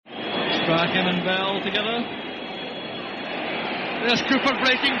Strachan and Bell together. There's Cooper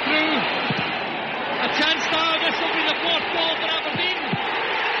breaking through. A chance now. This will be the fourth goal for Aberdeen.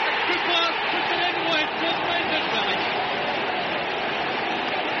 And Cooper puts it in with tremendous relish.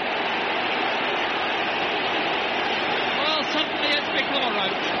 Well, suddenly it's become a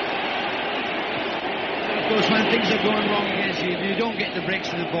rout. Of course, when things are going wrong against you, you don't get the breaks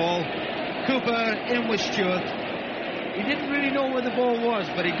of the ball. Cooper in with Stewart. He didn't really know where the ball was,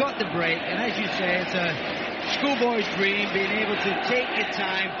 but he got the break. And as you say, it's a schoolboy's dream, being able to take your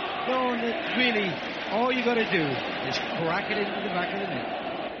time, knowing that really all you got to do is crack it into the back of the net.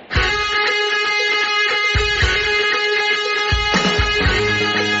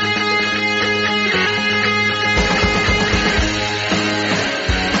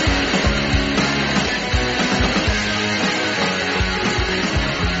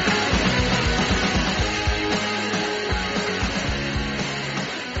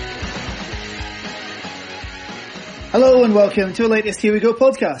 Hello and welcome to the latest Here We Go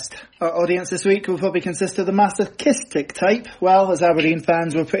podcast. Our audience this week will probably consist of the masochistic type. Well, as Aberdeen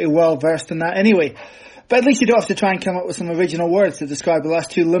fans, we're pretty well versed in that anyway. But at least you don't have to try and come up with some original words to describe the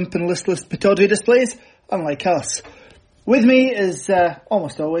last two limp and listless Pittodrie displays, unlike us. With me is,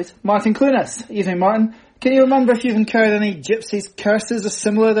 almost always, Martin Clunas. Evening, Martin. Can you remember if you've incurred any gypsies' curses or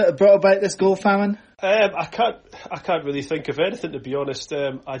similar that have brought about this goal famine? I can't really think of anything, to be honest.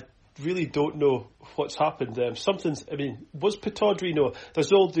 I really don't know what's happened. Was Pittodrie? No, there's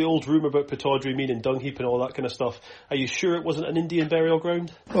the old rumour about Pittodrie meaning dung heap and all that kind of stuff. Are you sure it wasn't an Indian burial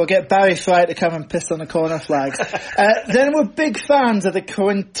ground? We'll get Barry Fry to come and piss on the corner flags. Then we're big fans of the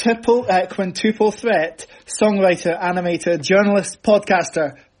quintuple threat songwriter, animator, journalist,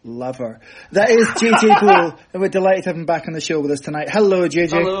 podcaster, lover. That is JJ Bull, and we're delighted to have him back on the show with us tonight. Hello, JJ.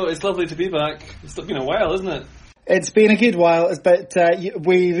 Hello, it's lovely to be back. It's been a while, isn't it? It's been a good while, but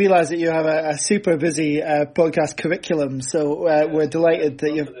we realise that you have a super busy podcast curriculum, so we're delighted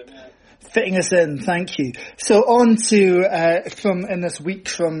that you're fitting us in. Thank you. So on to, from this week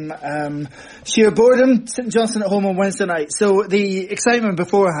from sheer boredom, St Johnstone at home on Wednesday night. So the excitement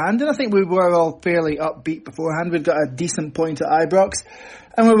beforehand, and I think we were all fairly upbeat beforehand. We'd got a decent point at Ibrox,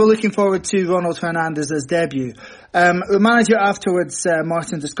 and we were looking forward to Ronald Hernandez's debut. The manager afterwards,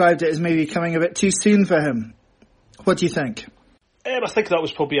 Martin, described it as maybe coming a bit too soon for him. What do you think? I think that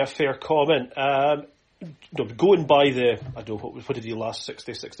was probably a fair comment. Going by what did he last,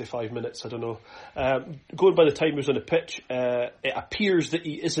 60, 65 minutes? I don't know. Going by the time he was on the pitch, it appears that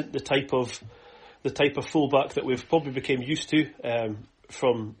he isn't the type of fullback that we've probably become used to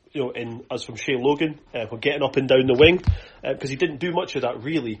from Shea Logan, getting up and down the wing, because he didn't do much of that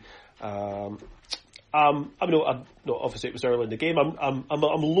really. Obviously it was early in the game. I'm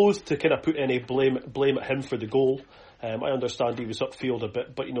loath to kind of put any blame at him for the goal. I understand he was upfield a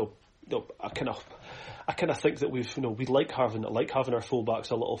bit, but I kind of think that we like having our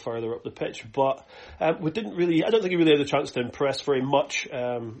fullbacks a little further up the pitch, but we didn't really. I don't think he really had a chance to impress very much.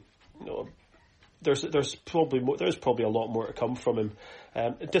 There's probably a lot more to come from him.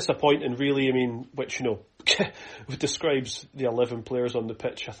 Disappointing, really. I mean, which describes the 11 players on the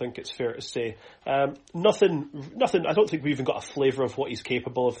pitch. I think it's fair to say. Nothing. I don't think we even got a flavour of what he's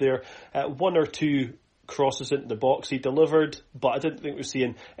capable of there. One or two crosses into the box he delivered, but I didn't think we were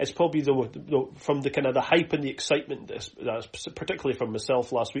seeing. It's probably from the kind of the hype and the excitement that's particularly from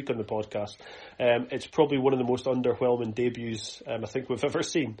myself last week on the podcast. It's probably one of the most underwhelming debuts I think we've ever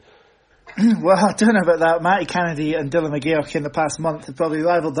seen. Well, I don't know about that. Matty Kennedy and Dylan McGeoch in the past month have probably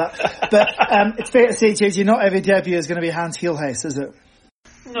rivaled that. But it's fair to say, JJ, not every debut is going to be Hans Heelhuis, is it?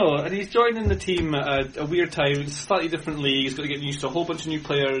 No, and he's joining the team at a weird time. It's a slightly different league. He's got to get used to a whole bunch of new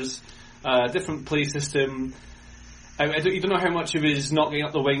players, different play system. You don't know how much of his not getting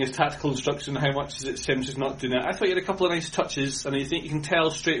up the wing is tactical instruction, how much is it Sims just not doing it. I thought he had a couple of nice touches, and I think you can tell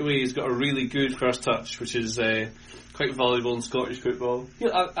straight away he's got a really good first touch, which is quite valuable in Scottish football.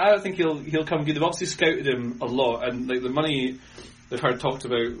 I think he'll come good. They've obviously scouted him a lot, and like the money they've heard talked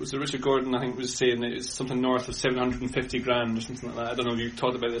about was Richard Gordon. I think was saying that it's something north of 750 grand or something like that. I don't know if you've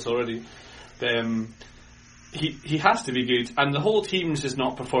talked about this already. But, he has to be good, and the whole team's just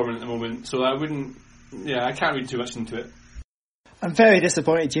not performing at the moment. So I can't read too much into it. I'm very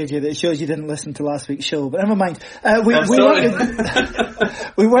disappointed, JJ, that it shows you didn't listen to last week's show, but never mind. We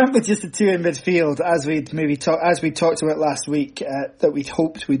went with just the two in midfield as we talked about last week that we'd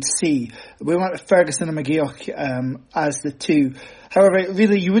hoped we'd see. We went with Ferguson and McGeoch as the two. However,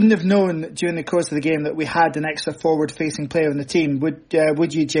 really, you wouldn't have known during the course of the game that we had an extra forward-facing player in the team, would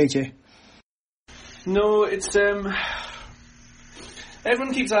you, JJ? No, it's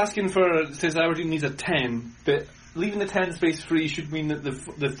everyone keeps asking says Aberdeen needs a 10, but leaving the 10 space free should mean that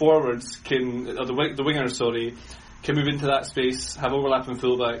the forwards can, or the wingers, sorry, can move into that space, have overlapping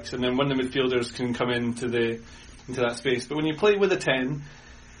fullbacks, and then one of the midfielders can come into that space. But when you play with a 10,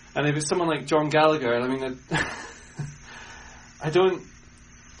 and if it's someone like John Gallagher, I mean,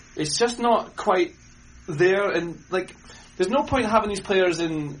 it's just not quite there, and like, there's no point having these players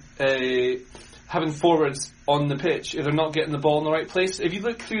in having forwards on the pitch if they're not getting the ball in the right place. If you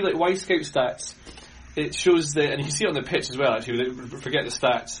look through like Y-Scout stats, it shows that, and you can see it on the pitch as well actually, forget the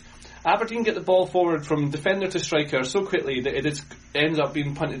stats, Aberdeen get the ball forward from defender to striker so quickly that it ends up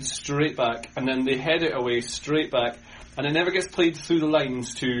being punted straight back, and then they head it away straight back, and it never gets played through the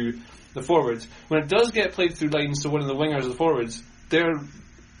lines to the forwards. When it does get played through lines to one of the wingers or the forwards, they're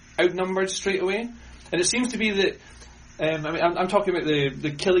outnumbered straight away. And it seems to be that, I'm talking about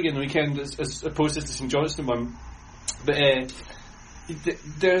the Killigan weekend as opposed to the St Johnstone one, but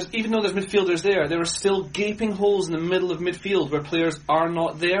even though there's midfielders there are still gaping holes in the middle of midfield where players are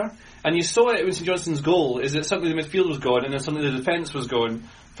not there. And you saw it with St Johnston's goal, is that suddenly the midfield was gone and then suddenly the defence was gone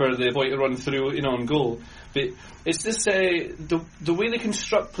for the boy to run through, on goal. But it's just the way they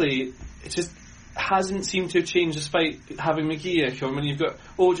construct play, it just hasn't seemed to have changed despite having McGeoch, or when you've got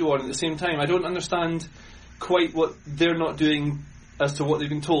Ojo on at the same time. I don't understand quite what they're not doing as to what they've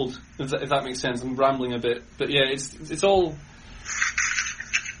been told, if that makes sense. I'm rambling a bit, but yeah, it's so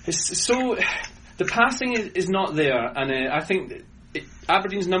the passing is not there, and I think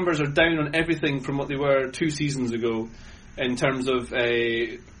Aberdeen's numbers are down on everything from what they were 2 seasons ago in terms of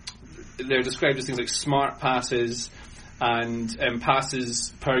they're described as things like smart passes and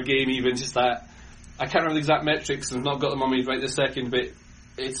passes per game, even just that. I can't remember the exact metrics, and I've not got them on me right this second, but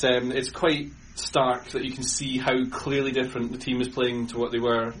it's quite stark that you can see how clearly different the team is playing to what they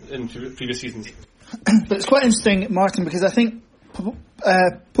were in previous seasons. But it's quite interesting, Martin, because I think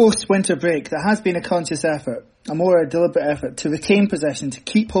post-winter break there has been a conscious effort, a more deliberate effort to retain possession, to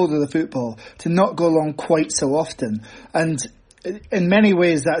keep hold of the football, to not go long quite so often. And in many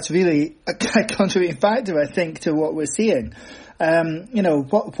ways that's really a contributing factor, I think, to what we're seeing. What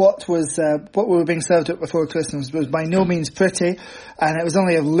we were being served up before Christmas was by no means pretty, and it was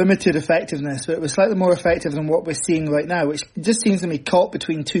only of limited effectiveness, but it was slightly more effective than what we're seeing right now, which just seems to me caught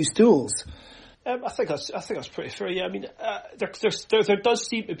between two stools. I think that's pretty fair. Yeah, I mean, there does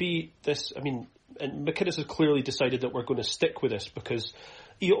seem to be this. I mean, and McInnes has clearly decided that we're going to stick with this because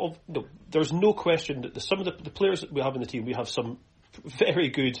there's no question that some of the players that we have in the team, we have some very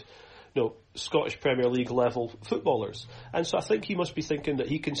good, Scottish Premier League level footballers, and so I think he must be thinking that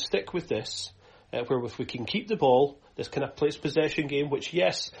he can stick with this, where if we can keep the ball, this kind of place possession game, which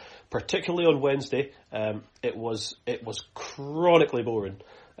yes, particularly on Wednesday, it was chronically boring.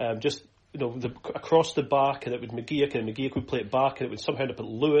 Across the back, and it would McGeoch would play it back, and it would somehow end up at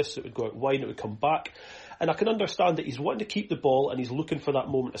Lewis, it would go out wide, it would come back. And I can understand that he's wanting to keep the ball and he's looking for that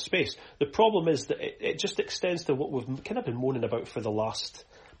moment of space. The problem is that it just extends to what we've kind of been moaning about for the last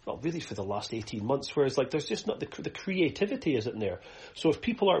 18 months, whereas there's just not the creativity isn't there. So if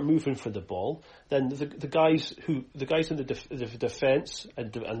people aren't moving for the ball, then the guys in the defence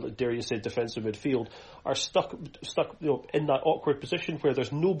and dare you say defensive midfield are stuck in that awkward position where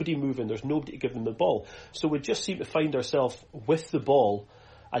there's nobody moving, there's nobody to give them the ball. So we just seem to find ourselves with the ball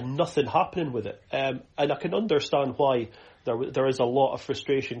and nothing happening with it. And I can understand why there is a lot of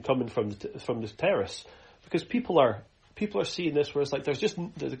frustration coming from the terrace, because people are seeing this where it's there's just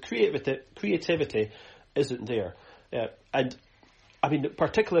the creativity isn't there. And I mean,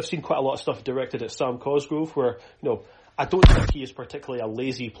 particularly I've seen quite a lot of stuff directed at Sam Cosgrove where, I don't think he is particularly a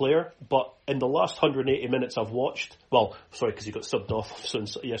lazy player, but in the last 180 minutes I've watched, because he got subbed off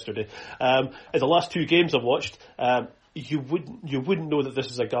since yesterday, in the last 2 games I've watched, you wouldn't know that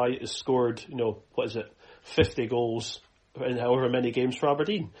this is a guy who has scored, 50 goals in however many games for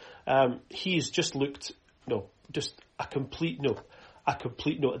Aberdeen. He's just looked, just a complete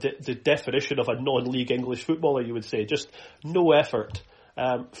the definition of a non-league English footballer, you would say. Just no effort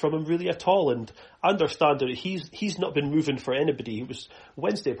from him really at all. And I understand that he's not been moving for anybody.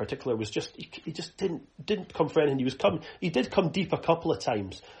 Wednesday in particular was just he just didn't come for anything. He did come deep a couple of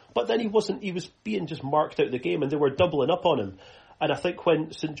times, but then he was being just marked out of the game, and they were doubling up on him. And I think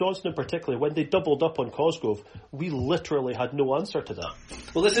when St Johnstone in particular, when they doubled up on Cosgrove, we literally had no answer to that.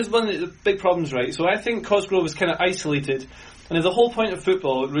 Well, this is one of the big problems, right? So I think Cosgrove is kind of isolated, and if the whole point of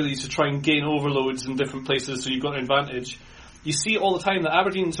football really is to try and gain overloads in different places so you've got an advantage, you see all the time that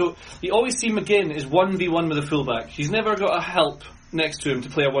Aberdeen, so you always see McGinn is 1v1 with a fullback. He's never got a help next to him to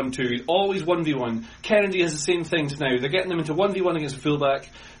play a 1-2. Always 1v1. Kennedy has the same thing now. They're getting them into 1v1 against a fullback,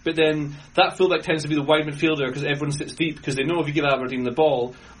 but then that fullback tends to be the wide midfielder because everyone sits deep because they know if you give Aberdeen the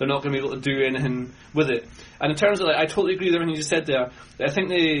ball, they're not going to be able to do anything with it. And in terms of I totally agree with everything you just said there. I think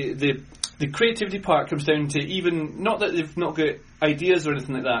the creativity part comes down to even, not that they've not got ideas or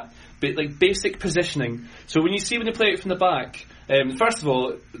anything like that, but like basic positioning. So when they play it from the back, first of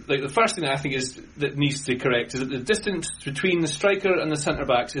all, like the first thing that I think that needs to correct is that the distance between the striker and the centre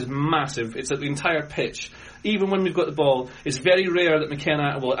backs is massive. It's like the entire pitch. Even when we've got the ball, it's very rare that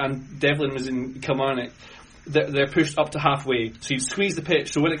McKenna and Devlin was in Kilmarnock. They're pushed up to halfway, so you squeeze the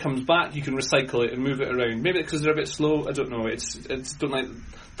pitch. So when it comes back, you can recycle it and move it around. Maybe because they're a bit slow. I don't know. It's don't like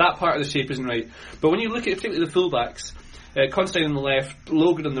that part of the shape isn't right. But when you look at particularly the fullbacks, Constantine on the left,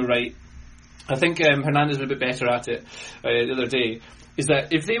 Logan on the right. I think Hernandez was a bit better at it the other day. Is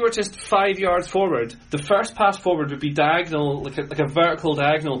that if they were just 5 yards forward, the first pass forward would be diagonal, like a vertical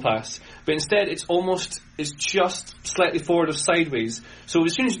diagonal pass. But instead, it's just slightly forward or sideways. So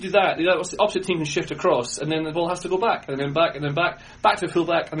as soon as you do that, the opposite team can shift across, and then the ball has to go back, and then back, and then back to the full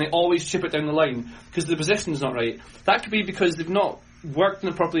back, and they always chip it down the line because the position's not right. That could be because they've not worked on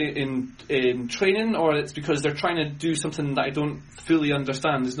it properly in training, or it's because they're trying to do something that I don't fully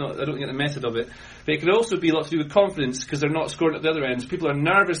understand. I don't get the method of it. But it could also be a lot to do with confidence because they're not scoring at the other end. People are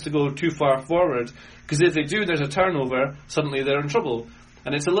nervous to go too far forward because if they do, there's a turnover. Suddenly they're in trouble,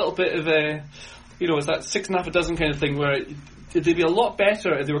 and it's a little bit of it's that 6 and a half a dozen kind of thing where they'd be a lot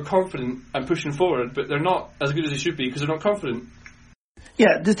better if they were confident and pushing forward, but they're not as good as they should be because they're not confident.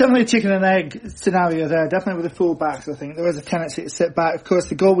 Yeah, there's definitely a chicken and egg scenario there, definitely with the full-backs. I think there was a tendency to sit back. Of course,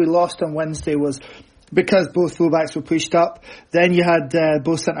 the goal we lost on Wednesday was because both full-backs were pushed up. Then you had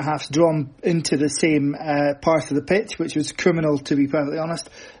both centre-halves drawn into the same part of the pitch, which was criminal, to be perfectly honest.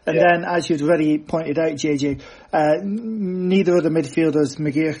 And then, as you'd already pointed out, JJ, neither of the midfielders,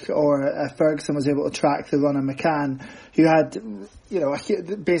 McGeoch or Ferguson, was able to track the run of McCann, who had,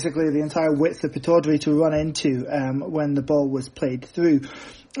 basically the entire width of Pittodrie to run into when the ball was played through.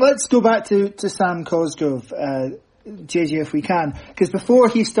 Let's go back to Sam Cosgrove, JJ, if we can, because before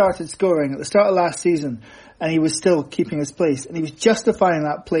he started scoring at the start of last season, and he was still keeping his place, and he was justifying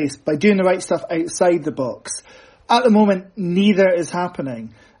that place by doing the right stuff outside the box. At the moment, neither is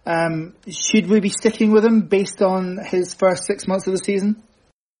happening. Should we be sticking with him based on his first 6 months of the season?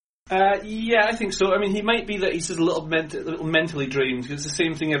 Yeah, I think so. I mean, he might be that he's just a little mentally drained. It's the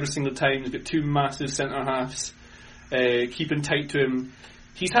same thing every single time. He's got two massive centre halves keeping tight to him.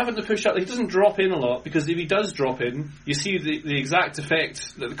 He's having to push up. He doesn't drop in a lot because if he does drop in, you see the exact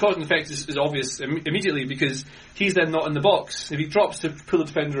effect. The cause and effect is obvious immediately because he's then not in the box. If he drops to pull the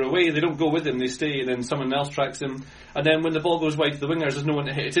defender away, they don't go with him. They stay, and then someone else tracks him. And then when the ball goes wide to the wingers, there's no one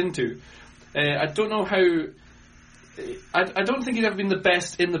to hit it into. I don't know how. I don't think he's ever been the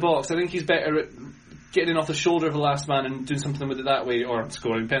best in the box. I think he's better at getting in off the shoulder of the last man and doing something with it that way, or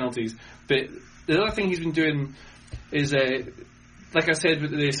scoring penalties. But the other thing he's been doing is, like I said,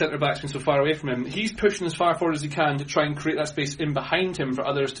 with the centre-backs being so far away from him, he's pushing as far forward as he can to try and create that space in behind him for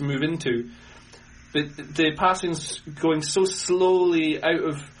others to move into. But the passing's going so slowly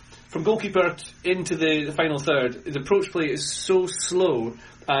from goalkeeper into the final third. His approach play is so slow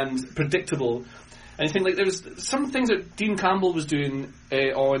and predictable. And I think like there was some things that Dean Campbell was doing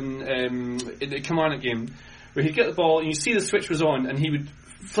in the Kilmarnock game, where he'd get the ball and you see the switch was on and he would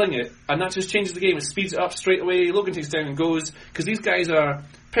fling it, and that just changes the game. It speeds it up straight away. Logan takes it down and goes, because these guys are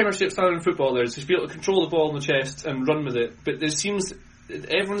Premiership Southern footballers. They should be able to control the ball in the chest and run with it. But there seems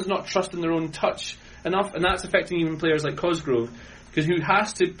everyone's not trusting their own touch enough, and that's affecting even players like Cosgrove, because who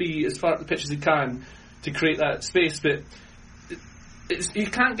has to be as far up the pitch as he can to create that space. But you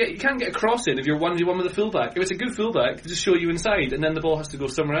can't get a cross in if you're 1v1 with a fullback. If it's a good fullback, they just show you inside, and then the ball has to go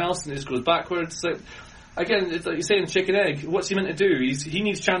somewhere else, and it just goes backwards. Again, it's like you're saying, chicken egg. What's he meant to do? He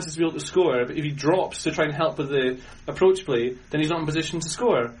needs chances to be able to score, but if he drops to try and help with the approach play, then he's not in position to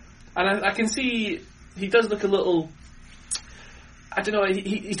score. And I can see he does look a little. I don't know.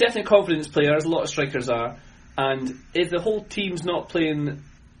 He's definitely a confidence player, as a lot of strikers are. And if the whole team's not playing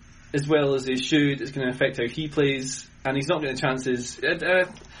as well as they should, it's going to affect how he plays, and he's not getting chances.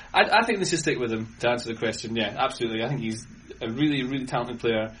 I think they should stick with him, to answer the question. Yeah, absolutely. I think he's a really, really talented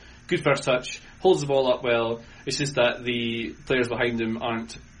player. Good first touch, holds the ball up well. It's just that the players behind him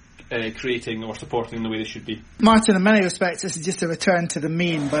aren't creating or supporting in the way they should be. Martin, in many respects, this is just a return to the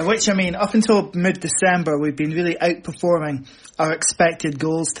mean, by which I mean up until mid-December we've been really outperforming our expected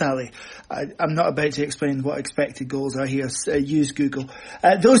goals tally. I'm not about to explain what expected goals are here. Use Google.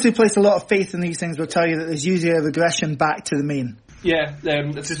 Those who place a lot of faith in these things will tell you that there's usually a regression back to the mean.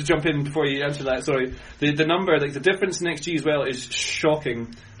 Just to jump in before you answer that, sorry. The number, like the difference in XG as well is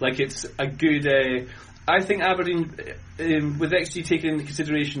shocking. Like it's a good... I think Aberdeen, with XG taken into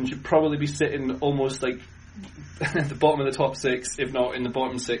consideration, should probably be sitting almost like at the bottom of the top 6, if not in the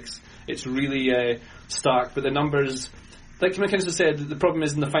bottom 6. It's really stark, but the numbers... Like McKinnon said, the problem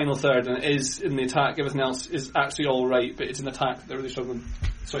is in the final third, and it is in the attack. Everything else is actually all right, but it's in the attack that they're really struggling.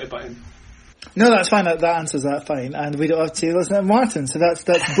 Sorry about him. No, that's fine. That answers that fine, and we don't have to listen to Martin, so that's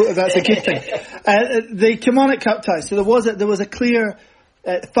a good thing. The Kilmarnock Cup tie. So there was a clear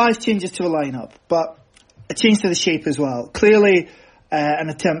 5 changes to a lineup, but a change to the shape as well. Clearly, an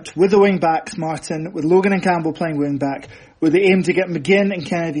attempt with the wing backs, Martin, with Logan and Campbell playing wing back, with the aim to get McGinn and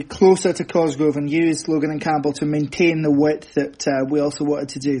Kennedy closer to Cosgrove and use Logan and Campbell to maintain the width that we also wanted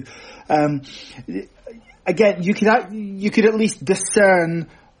to do. Again, you could at least discern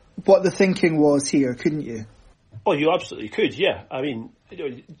what the thinking was here, couldn't you? Oh, you absolutely could, yeah. I mean,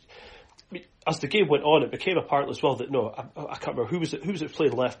 as the game went on, it became apparent as well that I can't remember who was it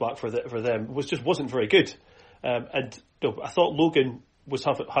playing left back for them wasn't very good, and I thought Logan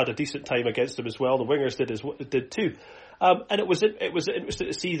had a decent time against them as well. The wingers did too, and it was interesting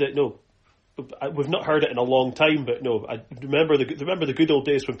to see that we've not heard it in a long time, but I remember the good old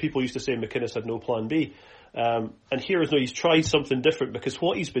days when people used to say McInnes had no plan B. And here he's tried something different, because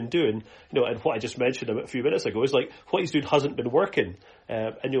what he's been doing, and what I just mentioned a few minutes ago, is like what he's doing hasn't been working.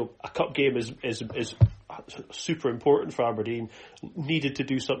 And a cup game is super important for Aberdeen. Needed to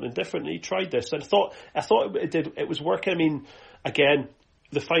do something different, and he tried this. And I thought it was working. I mean, again,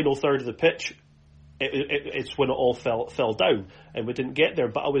 the final third of the pitch, it's when it all fell down, and we didn't get there.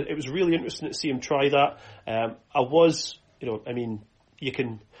 But it was really interesting to see him try that.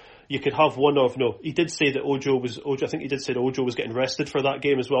 You could have one of he did say that Ojo. I think he did say that Ojo was getting rested for that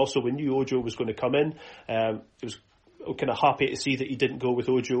game as well. So we knew Ojo was going to come in. It was kind of happy to see that he didn't go with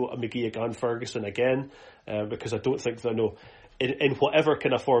Ojo and McGee and Ferguson again, because I don't think that in whatever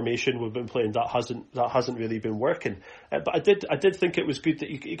kind of formation we've been playing, that hasn't really been working. But I did think it was good that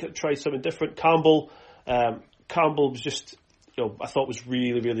he could try something different. Campbell was just I thought was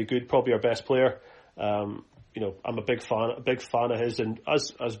really, really good. Probably our best player. I'm a big fan of his, and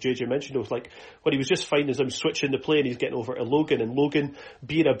as JJ mentioned, it was like what he was just fine as him switching the play, and he's getting over to Logan, and Logan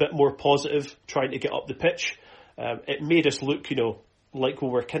being a bit more positive, trying to get up the pitch. It made us look, like we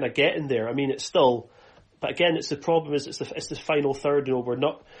were kind of getting there. I mean, it's still, but again, it's the problem is it's the final third. We're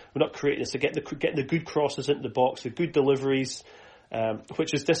not creating this. So getting the good crosses into the box, the good deliveries,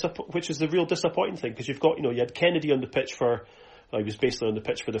 which is the real disappointing thing, because you've got you had Kennedy on the pitch he was basically on the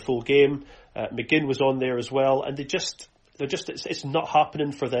pitch for the full game. McGinn was on there as well, and it's not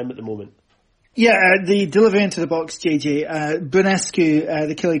happening for them at the moment. Yeah, the delivery into the box, JJ. Bunescu,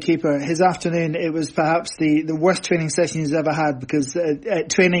 the Killie keeper, his afternoon, it was perhaps the worst training session he's ever had, because at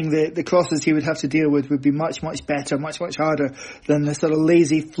training the crosses he would have to deal with would be much, much better, much, much harder than the sort of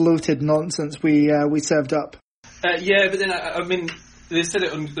lazy, floated nonsense we served up. But then, I mean, they said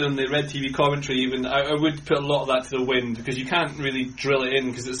it on the Red TV commentary even, I would put a lot of that to the wind, because you can't really drill it in,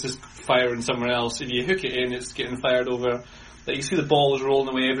 because it's just firing somewhere else. If you hook it in, it's getting fired over. Like, you see the ball is rolling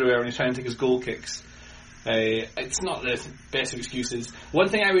away everywhere when he's trying to take his goal kicks. It's not the best of excuses. One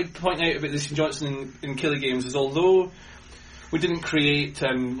thing I would point out about the St Johnstone in Killie games is, although we didn't create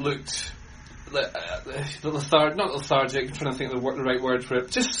and looked not lethargic, I'm trying to think of the right word for it,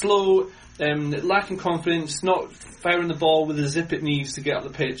 just slow, lacking confidence, not firing the ball with the zip it needs to get up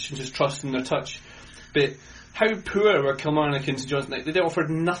the pitch, and just trusting their touch. But how poor were Kilmarnock and St Johnstone? They offered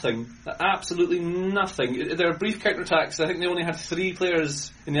nothing, absolutely nothing. There were brief counter-attacks. I think they only had 3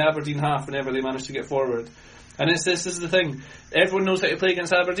 players in the Aberdeen half whenever they managed to get forward. And this is the thing. Everyone knows how to play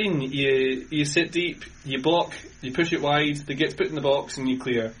against Aberdeen. You sit deep, you block, you push it wide, they get put in the box, and you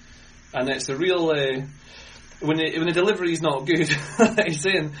clear. And it's a real... when the delivery is not good, like you're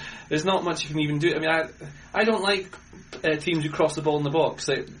saying, there's not much you can even do. I mean, I don't like teams who cross the ball in the box.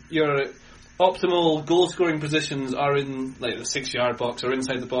 Like, your optimal goal-scoring positions are in like the 6-yard box or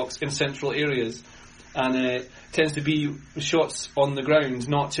inside the box in central areas, and it tends to be shots on the ground,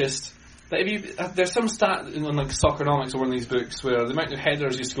 not just. Like, there's some stat in like Soccernomics or one of these books where the amount of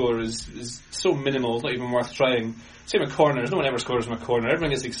headers you score is so minimal, it's not even worth trying. Same with corners. No one ever scores from a corner.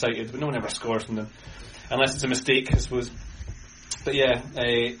 Everyone gets excited, but no one ever scores from them, unless it's a mistake, I suppose. But yeah,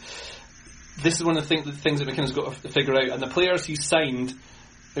 this is one of the things that McKinnon's got to figure out. And the players he signed,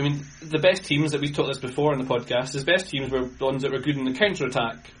 I mean, the best teams, that we've talked this before in the podcast, the best teams were the ones that were good in the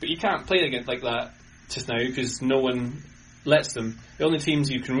counter-attack. But you can't play against like that just now, because no one lets them. The only teams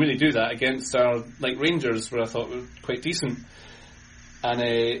you can really do that against are like Rangers, where I thought were quite decent.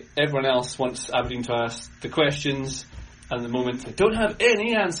 And everyone else wants Aberdeen to ask the questions, And at the moment, I don't have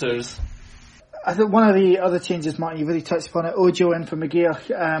any answers. I think one of the other changes, Martin, you really touched upon it, Ojo in for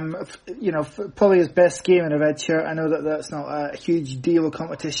McGeoch, probably his best game in a red shirt. I know that that's not a huge deal of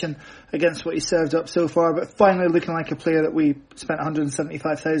competition against what he served up so far, but finally looking like a player that we spent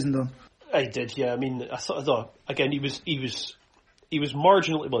 175,000 on. I did, yeah. I mean, I thought again, he was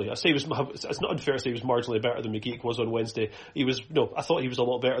marginally, well, I say it's not unfair to say he was marginally better than McGeoch was on Wednesday. I thought he was a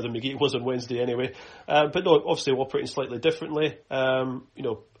lot better than McGeoch was on Wednesday anyway. But no, obviously operating slightly differently.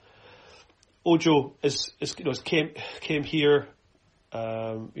 Ojo came here.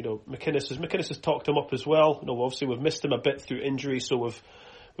 McInnes has talked him up as well. Obviously we've missed him a bit through injury, so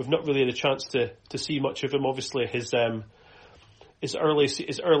we've not really had a chance to see much of him. Obviously his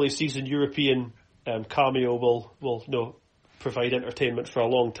early season European cameo will provide entertainment for a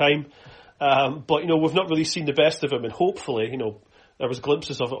long time. But we've not really seen the best of him, and hopefully there was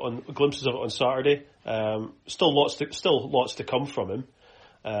glimpses of it on Saturday. Still lots to come from him.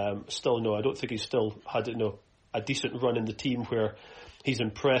 I don't think he's still had a decent run in the team where he's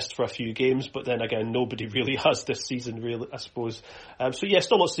impressed for a few games, but then again, nobody really has this season, really, I suppose.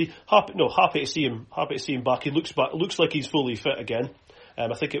 Still lots to see. Happy to see him back. He looks like he's fully fit again.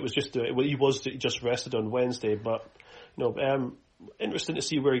 I think it was just he just rested on Wednesday, but interesting to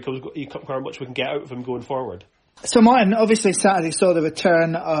see where he goes, how much we can get out of him going forward. So Martin, obviously Saturday saw the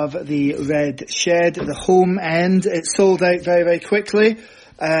return of the Red Shed, the home end. It sold out very, very quickly.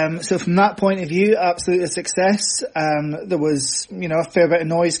 So from that point of view, absolute a success. There was, a fair bit of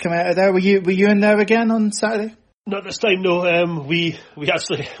noise coming out of there. Were you in there again on Saturday? Not this time, no. We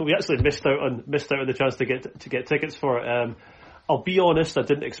actually missed out on the chance to get tickets for it. I'll be honest, I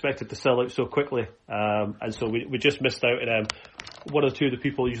didn't expect it to sell out so quickly, and so we just missed out. And one or two of the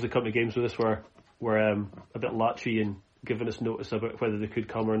people who usually come to games with us were a bit latchy and giving us notice about whether they could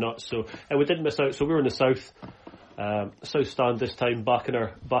come or not. So we did miss out. So we were in the south stand this time, back in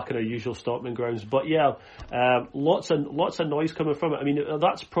our usual Stockman grounds. But yeah, lots of noise coming from it. I mean,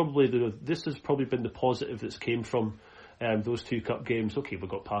 this has probably been the positive that's came from those two cup games. Okay, we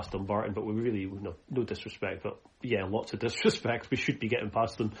got past Dumbarton, but we really no disrespect, but yeah, lots of disrespect. We should be getting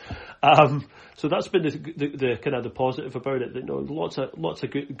past them. So that's been the kind of the positive about it. Lots of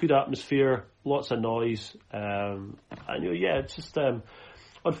good atmosphere, lots of noise, and it's just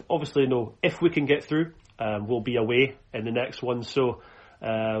obviously if we can get through, we'll be away in the next one. So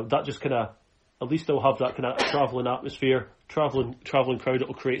that just kind of, at least they'll have that kind of travelling atmosphere, travelling crowd.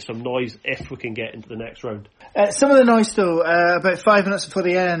 It'll create some noise if we can get into the next round. Some of the noise, though, about 5 minutes before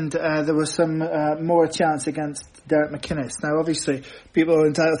the end, there was some more chants against Derek McInnes. Now, obviously, people are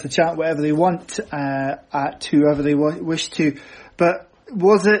entitled to chant whatever they want at whoever they wish to. But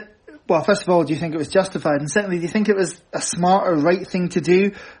was it, well, first of all, do you think it was justified? And secondly, do you think it was a smart or right thing to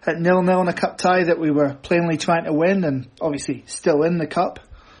do at 0-0 in a cup tie that we were plainly trying to win and obviously still in the cup?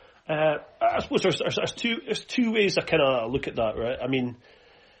 I suppose there's two ways I kind of look at that, right? I mean,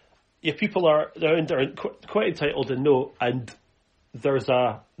 yeah, people they're quite entitled to know, and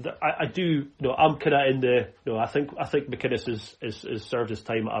I'm kind of in the I think McInnes is served his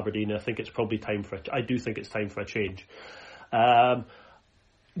time at Aberdeen. I think it's probably time for I do think it's time for a change.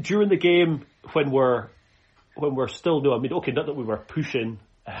 During the game when we're still not that we were pushing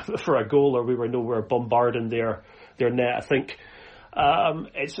for a goal or we were bombarding their net. I think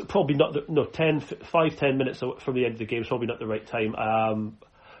it's probably not 5-10 minutes from the end of the game is probably not the right time.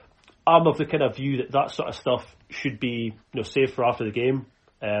 I'm of the kind of view that sort of stuff should be saved for after the game.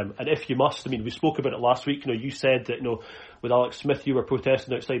 And if you must, we spoke about it last week. You said that with Alex Smith you were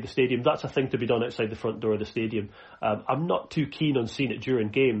protesting outside the stadium. That's a thing to be done outside the front door of the stadium. I'm not too keen on seeing it during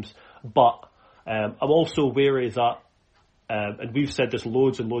games, but I'm also wary that, and we've said this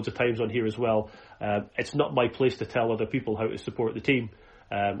loads and loads of times on here as well. It's not my place to tell other people how to support the team.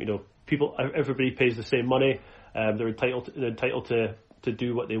 Everybody pays the same money. They're entitled to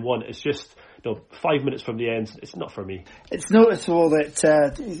do what they want. It's just 5 minutes from the end. It's not for me. It's noticeable that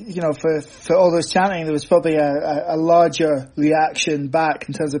for all those chanting, there was probably a larger reaction back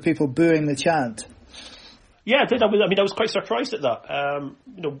in terms of people booing the chant. Yeah, I did. I was quite surprised at that.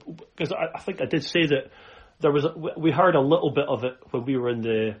 Because I think I did say that we heard a little bit of it when we were in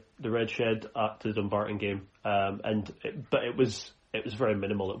the Red Shed at the Dumbarton game, but it was very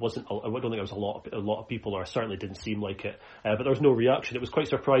minimal. It wasn't. I don't think there was a lot of people, or certainly didn't seem like it. But there was no reaction. It was quite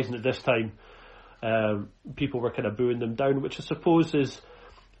surprising at this time. People were kind of booing them down, which I suppose is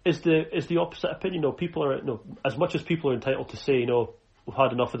the opposite opinion. People are as much as people are entitled to say we've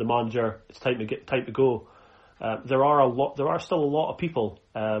had enough of the manager. It's time to go. There are still a lot of people,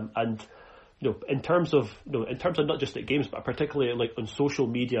 and in terms of not just at games, but particularly like on social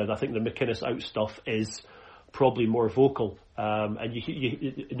media, I think the McInnes out stuff is probably more vocal, and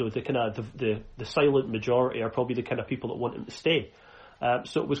you know the kind of the silent majority are probably the kind of people that want him to stay.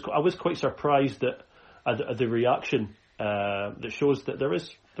 So I was quite surprised at the reaction that shows that there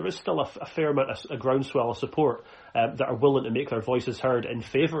is still a fair amount of a groundswell of support that are willing to make their voices heard in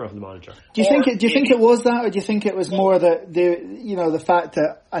favour of the manager. Do you think it was that, or do you think it was more that the fact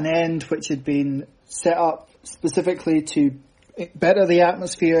that an end which had been set up specifically to better the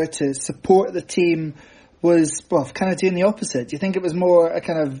atmosphere, to support the team, was kind of doing the opposite? Do you think it was more a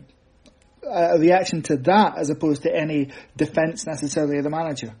kind of a reaction to that as opposed to any defence necessarily of the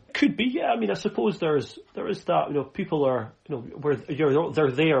manager? Could be, yeah. I mean, I suppose there is that. You know, people are, you know,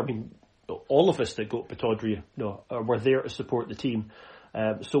 they're there. I mean, all of us that go to Pittodrie, you know, we're there to support the team.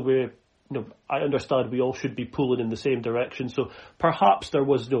 So we, you know, I understand we all should be pulling in the same direction. So perhaps there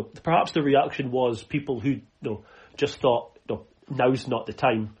was perhaps the reaction was people who, you know, just thought, you know, now's not the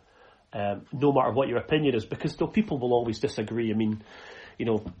time. No matter what your opinion is, because, you know, people will always disagree. I mean, you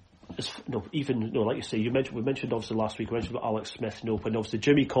know. Even like you say, we mentioned obviously last week. We mentioned about Alex Smith. When obviously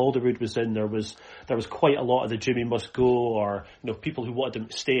Jimmy Calderwood was in, there was quite a lot of the Jimmy must go, or, you know, people who wanted him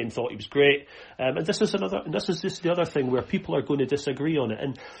to stay and thought he was great. And this is just the other thing where people are going to disagree on it.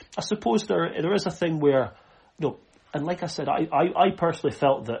 And I suppose there is a thing where, you know, and like I said, I personally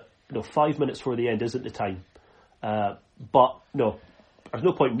felt that, you know, 5 minutes before the end isn't the time. But no. There's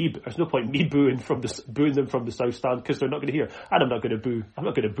no point me booing them from the south stand, because they're not going to hear, and I'm not going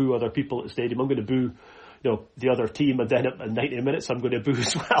to boo other people at the stadium. I'm going to boo, you know, the other team, and then at 90 minutes I'm going to boo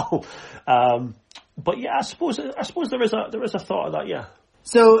as well. But yeah, I suppose there is a thought of that. Yeah.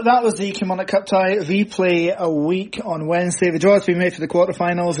 So that was the Kilmarnock Cup tie. Replay a week on Wednesday. The draw has been made for the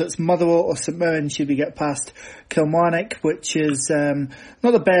quarterfinals. It's Motherwell or St Mirren should we get past Kilmarnock, which is not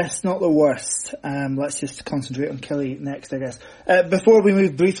the best, not the worst. Let's just concentrate on Killie next, I guess. Before we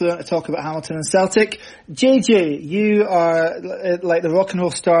move briefly on to talk about Hamilton and Celtic, JJ, you are like the rock and roll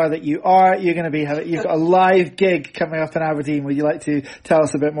star that you are. You've got a live gig coming up in Aberdeen. Would you like to tell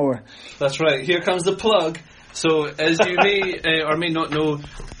us a bit more? That's right. Here comes the plug. So, as you may or may not know,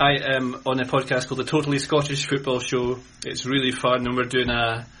 I am on a podcast called the Totally Scottish Football Show. It's really fun, and we're doing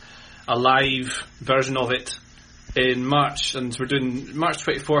a live version of it in March, and we're doing March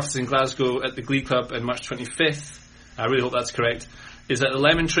 24th in Glasgow at the Glee Club, and March 25th, I really hope that's correct, is at the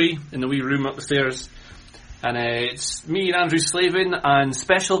Lemon Tree in the wee room up the stairs. And it's me and Andrew Slavin and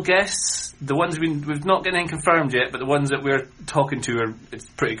special guests. The ones we've not got anything confirmed yet, but the ones that we're talking to it's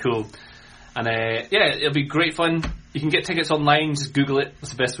pretty cool. And yeah, it'll be great fun. You can get tickets online, just Google it.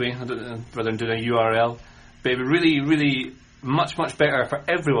 That's the best way, I don't know, rather than doing a URL. But it'd be really, really much, much better for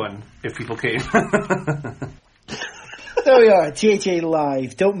everyone if people came. There we are, JJ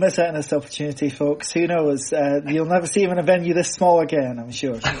Live. Don't miss out on this opportunity, folks. Who knows? You'll never see him in a venue this small again, I'm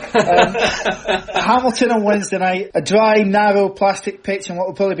sure. Hamilton on Wednesday night. A dry, narrow plastic pitch and what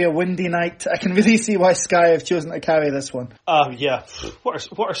will probably be a windy night. I can really see why Sky have chosen to carry this one. Yeah. What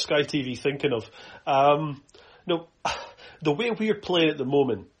are Sky TV thinking of? No, the way we're playing at the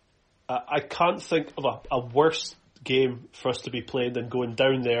moment, I can't think of a worse game for us to be playing than going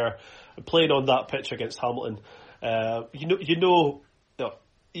down there and playing on that pitch against Hamilton. You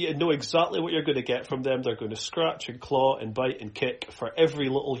know exactly what you're going to get from them. They're going to scratch and claw and bite and kick for every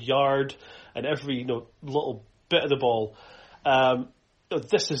little yard and every little bit of the ball.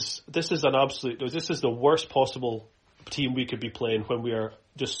 This is an absolute. This is the worst possible team we could be playing when we are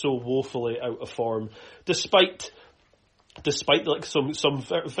just so woefully out of form, despite like some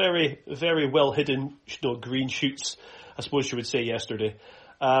very, very well hidden green shoots, I suppose you would say yesterday.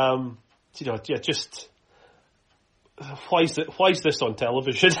 Just. Why is this on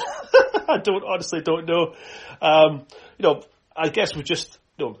television? I honestly don't know. I guess we just,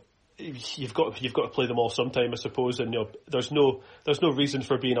 you've got to play them all sometime, I suppose. And there's no reason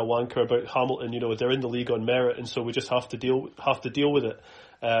for being a wanker about Hamilton. They're in the league on merit, and so we just have to deal with it.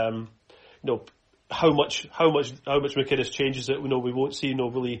 How much McInnes changes it, we won't see.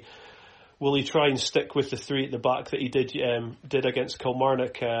 Will he try and stick with the three at the back that he did against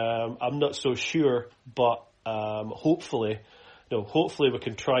Kilmarnock? I'm not so sure, but. Hopefully we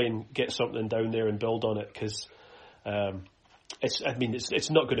can try and get something down there and build on it, because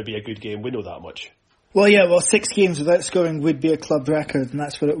it's not going to be a good game. We know that much. Well, 6 games without scoring would be a club record, and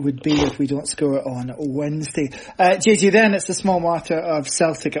that's what it would be if we don't score it on Wednesday. JJ, then it's the small matter of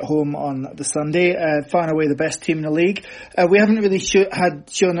Celtic at home on the Sunday, far and away the best team in the league. We haven't really shown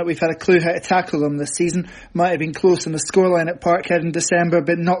that we've had a clue how to tackle them this season. Might have been close in the scoreline at Parkhead in December,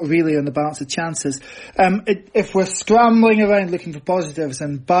 but not really on the balance of chances. If we're scrambling around looking for positives,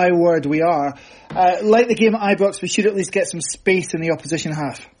 and by word we are, like the game at Ibrox, we should at least get some space in the opposition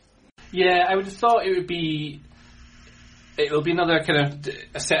half. Yeah, I would have thought it will be another kind of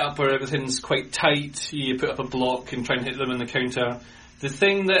a setup where everything's quite tight. You put up a block and try and hit them in the counter. The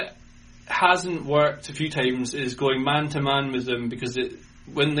thing that hasn't worked a few times is going man-to-man with them, because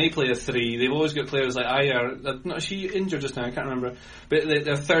when they play a 3, they've always got players like Ayer. Is she injured just now? I can't remember. But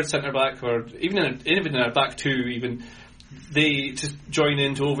their third centre-back, or even in their back 2 even, they just join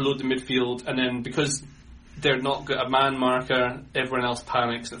in to overload the midfield, and then because they're not got a man marker, everyone else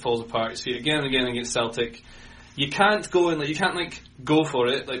panics, it falls apart. You see it again and again against Celtic. You can't go and go for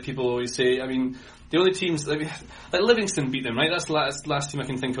it like people always say. I mean, the only teams like Livingston beat them, right? That's the last team I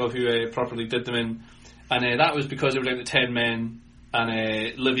can think of who properly did them in, and that was because they were down to 10 men,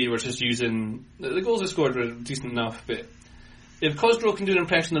 and Livy were just using the goals they scored were decent enough. But if Cosgrove can do an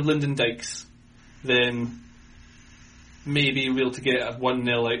impression of Lyndon Dykes, then maybe we'll be able to get a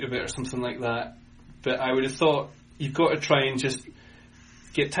 1-0 out of it or something like that. But I would have thought you've got to try and just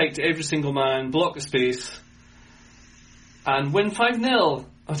get tight to every single man, block the space, and win 5-0.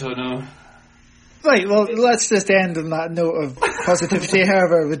 I don't know. Right, well, let's just end on that note of positivity,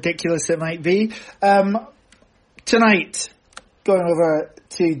 however ridiculous it might be. Tonight, going over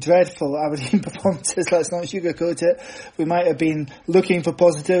to dreadful Aberdeen performances, let's not sugarcoat it. We might have been looking for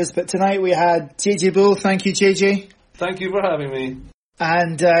positives, but tonight we had JJ Bull. Thank you, JJ. Thank you for having me.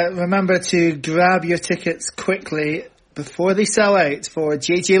 And remember to grab your tickets quickly before they sell out for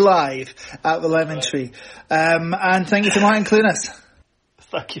JJ Live at the Lemon Tree. And thank you to Martin Clunas.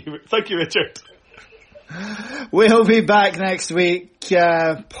 Thank you, Richard. We'll be back next week.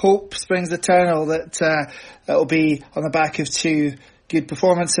 Hope springs eternal that it'll be on the back of 2 good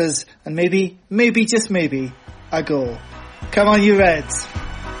performances and maybe, just maybe, a goal. Come on, you Reds.